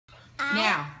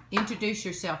Now, introduce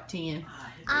yourself, Tian.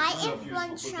 I am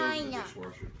from China.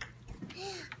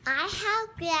 I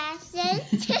have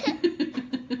glasses.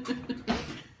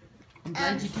 I'm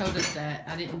glad you told us that.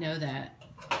 I didn't know that.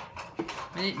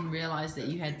 I didn't realize that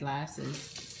you had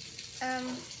glasses. And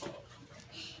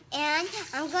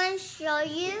I'm going to show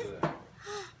you.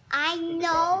 I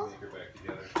know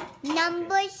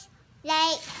numbers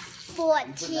like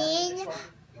 14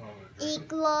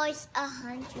 equals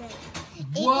 100.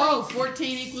 Whoa,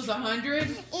 14 equals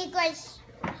 100? Equals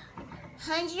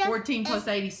 100. 14 plus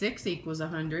 86 equals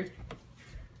 100.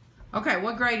 Okay,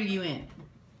 what grade are you in?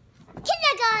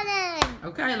 Kindergarten.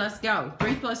 Okay, let's go.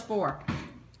 3 plus 4.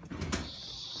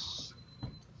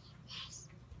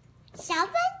 7.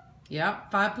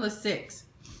 Yep. 5 plus 6.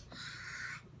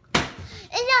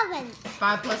 11.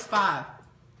 5 plus 5.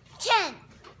 10.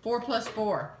 4 plus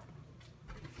 4.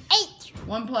 8.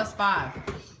 1 plus 5. 1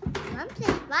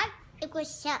 plus 5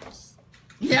 equals 6.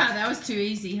 Yeah, that was too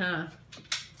easy, huh?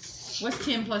 What's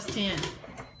 10 plus 10?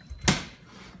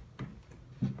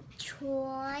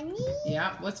 20.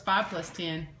 Yeah. What's 5 plus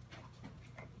 10?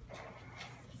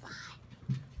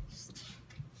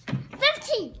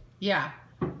 15. Yeah.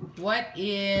 What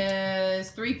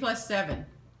is 3 plus 7?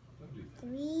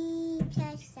 3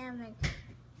 plus 7.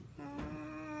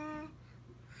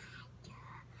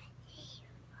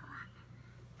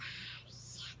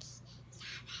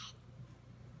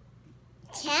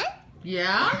 10?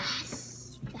 Yeah.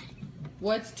 Yes.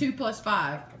 What's 2 plus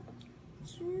 5?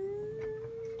 2,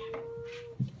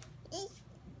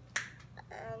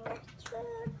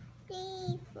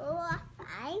 3, 4,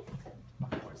 5,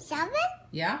 7,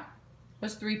 Yeah.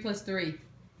 What's 3 plus 3?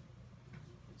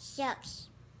 6,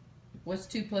 What's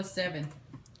 2 plus 7?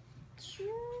 2,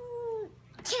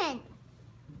 10,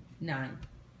 9.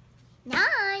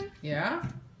 9. Yeah.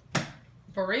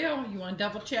 For real? You want to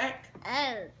double check?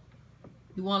 Oh.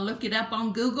 You want to look it up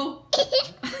on Google?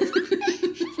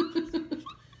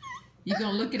 You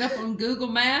gonna look it up on Google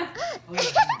Math?